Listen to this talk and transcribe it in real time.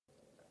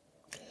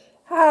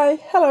Hi,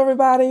 hello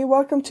everybody.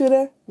 Welcome to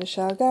the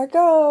Michelle Got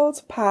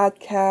Goals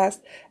podcast,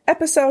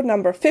 episode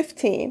number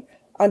 15.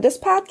 On this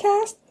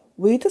podcast,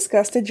 we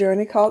discuss the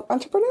journey called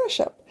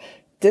entrepreneurship.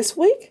 This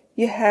week,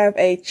 you have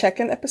a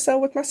check-in episode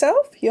with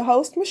myself, your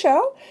host,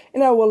 Michelle,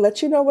 and I will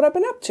let you know what I've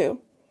been up to.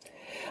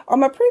 On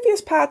my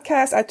previous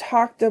podcast, I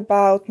talked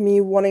about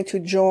me wanting to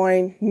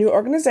join new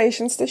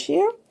organizations this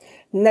year.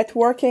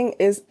 Networking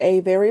is a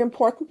very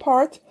important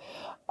part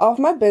of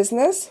my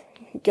business.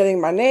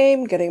 Getting my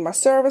name, getting my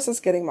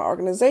services, getting my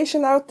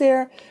organization out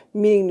there,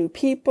 meeting new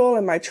people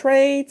in my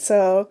trade.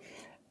 So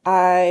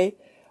I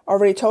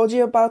already told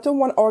you about the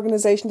one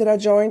organization that I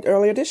joined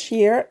earlier this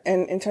year,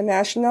 an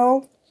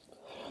international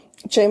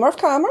Chamber of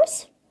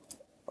Commerce.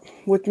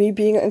 With me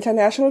being an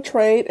international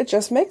trade, it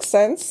just makes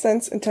sense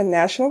since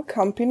international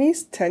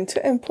companies tend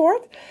to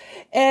import.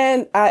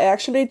 And I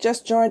actually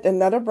just joined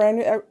another brand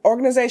new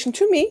organization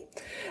to me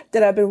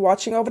that I've been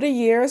watching over the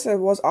years. It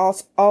was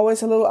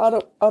always a little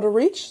out of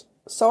reach.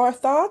 So I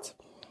thought,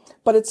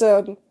 but it's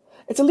a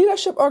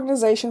leadership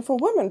organization for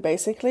women,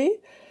 basically.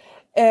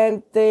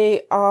 And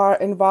they are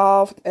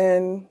involved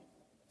in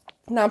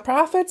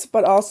nonprofits,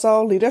 but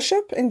also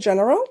leadership in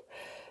general.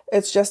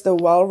 It's just a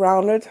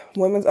well-rounded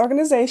women's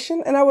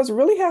organization. And I was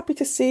really happy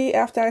to see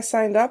after I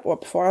signed up, or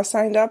before I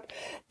signed up,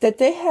 that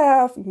they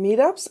have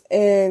meetups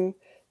in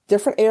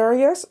different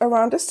areas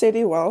around the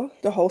city,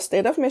 the whole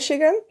state of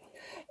Michigan.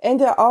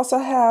 And they also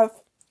have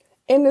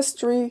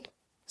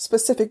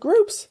industry-specific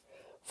groups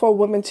for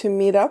women to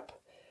meet up,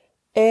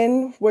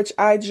 in which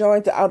I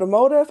joined the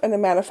automotive and the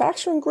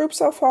manufacturing group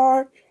so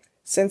far.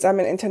 Since I'm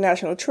in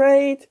international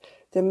trade,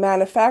 the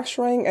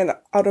manufacturing and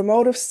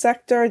automotive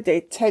sector, they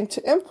tend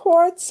to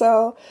import.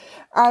 So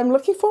I'm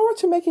looking forward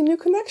to making new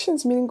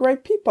connections, meeting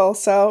great people.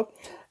 So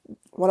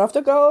one of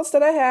the goals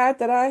that I had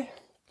that I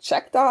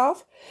checked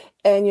off,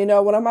 and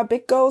one of my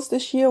big goals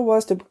this year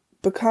was to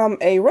become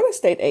a real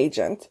estate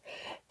agent.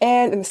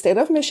 And in the state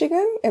of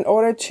Michigan, in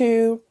order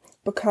to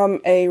become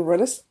a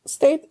real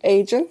estate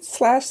agent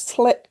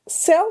 /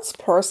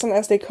 salesperson,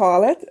 as they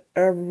call it,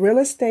 a real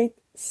estate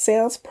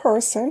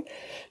salesperson,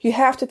 you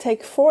have to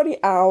take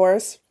 40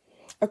 hours,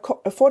 a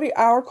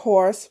 40-hour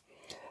course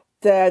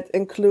that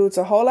includes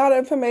a whole lot of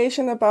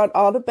information about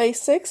all the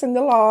basics and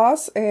the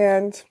laws.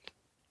 And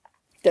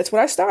that's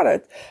what I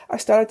started. I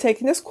started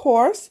taking this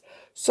course.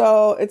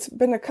 So it's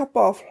been a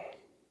couple of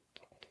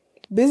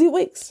busy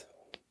weeks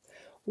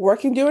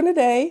working during the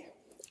day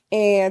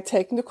and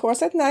taking the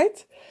course at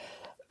night.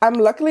 I'm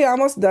luckily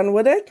almost done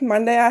with it.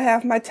 Monday, I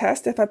have my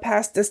test. If I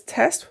pass this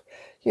test,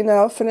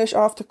 finish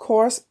off the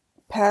course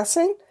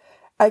passing,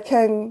 I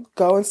can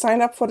go and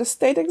sign up for the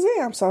state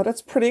exam. So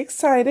that's pretty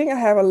exciting. I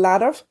have a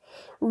lot of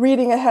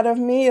reading ahead of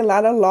me, a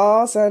lot of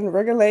laws and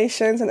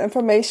regulations and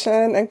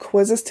information and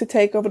quizzes to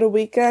take over the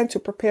weekend to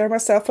prepare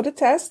myself for the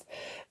test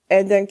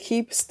and then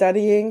keep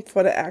studying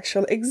for the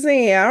actual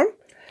exam.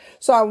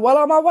 So I'm well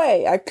on my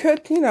way. I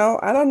could,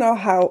 I don't know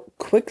how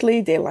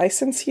quickly they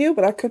license you,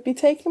 but I could be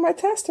taking my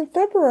test in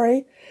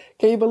February.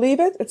 Can you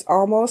believe it? It's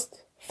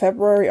almost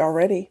February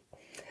already.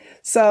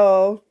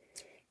 So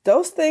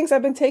those things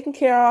I've been taking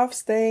care of,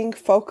 staying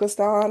focused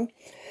on.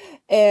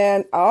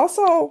 And I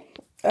also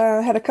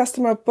had a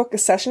customer book a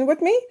session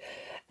with me,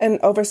 an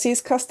overseas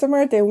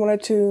customer. They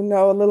wanted to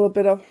know a little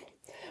bit of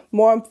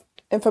more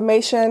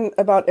information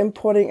about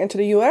importing into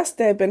the U.S.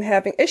 They've been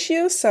having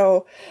issues.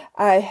 So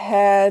I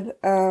had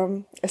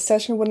a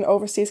session with an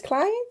overseas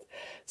client.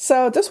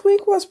 So this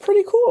week was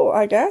pretty cool,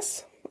 I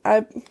guess.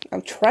 I'm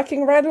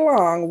tracking right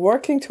along,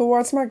 working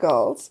towards my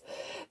goals.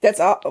 That's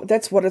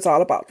what it's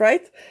all about,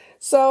 right?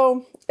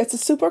 So it's a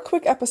super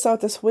quick episode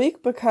this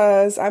week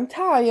because I'm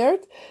tired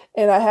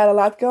and I had a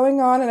lot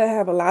going on and I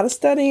have a lot of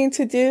studying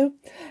to do.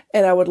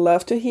 And I would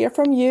love to hear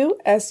from you.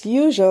 As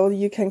usual,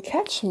 you can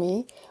catch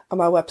me on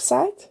my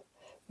website,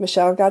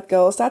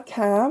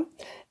 michellegotgoals.com,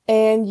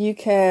 and you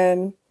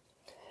can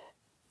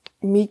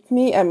reach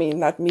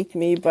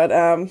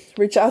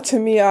out to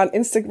me on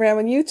Instagram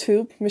and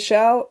YouTube,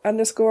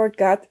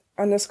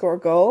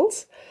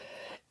 Michelle_got_goals.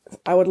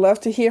 I would love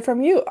to hear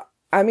from you.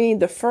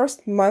 The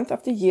first month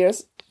of the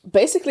year's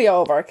basically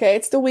over, okay?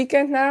 It's the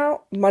weekend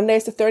now. Monday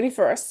is the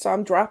 31st, so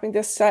I'm dropping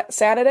this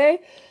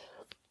Saturday,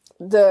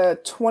 the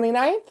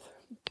 29th.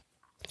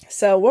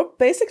 So we're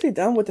basically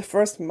done with the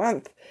first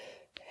month.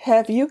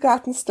 Have you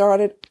gotten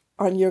started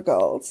on your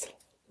goals?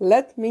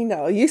 Let me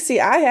know. You see,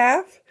 I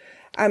have.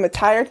 I'm a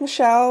tired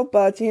Michelle,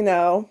 but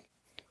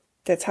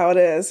that's how it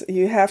is.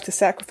 You have to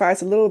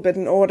sacrifice a little bit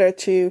in order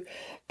to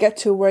get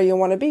to where you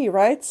want to be,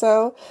 right?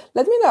 So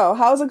let me know.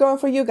 How's it going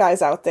for you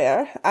guys out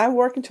there? I'm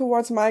working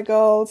towards my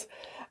goals.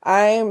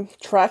 I'm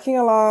tracking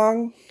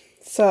along.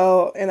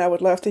 And I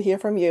would love to hear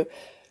from you.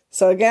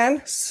 So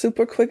again,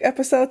 super quick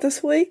episode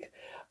this week.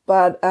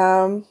 But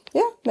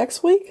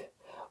next week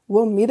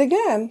we'll meet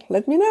again.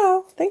 Let me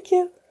know. Thank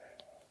you.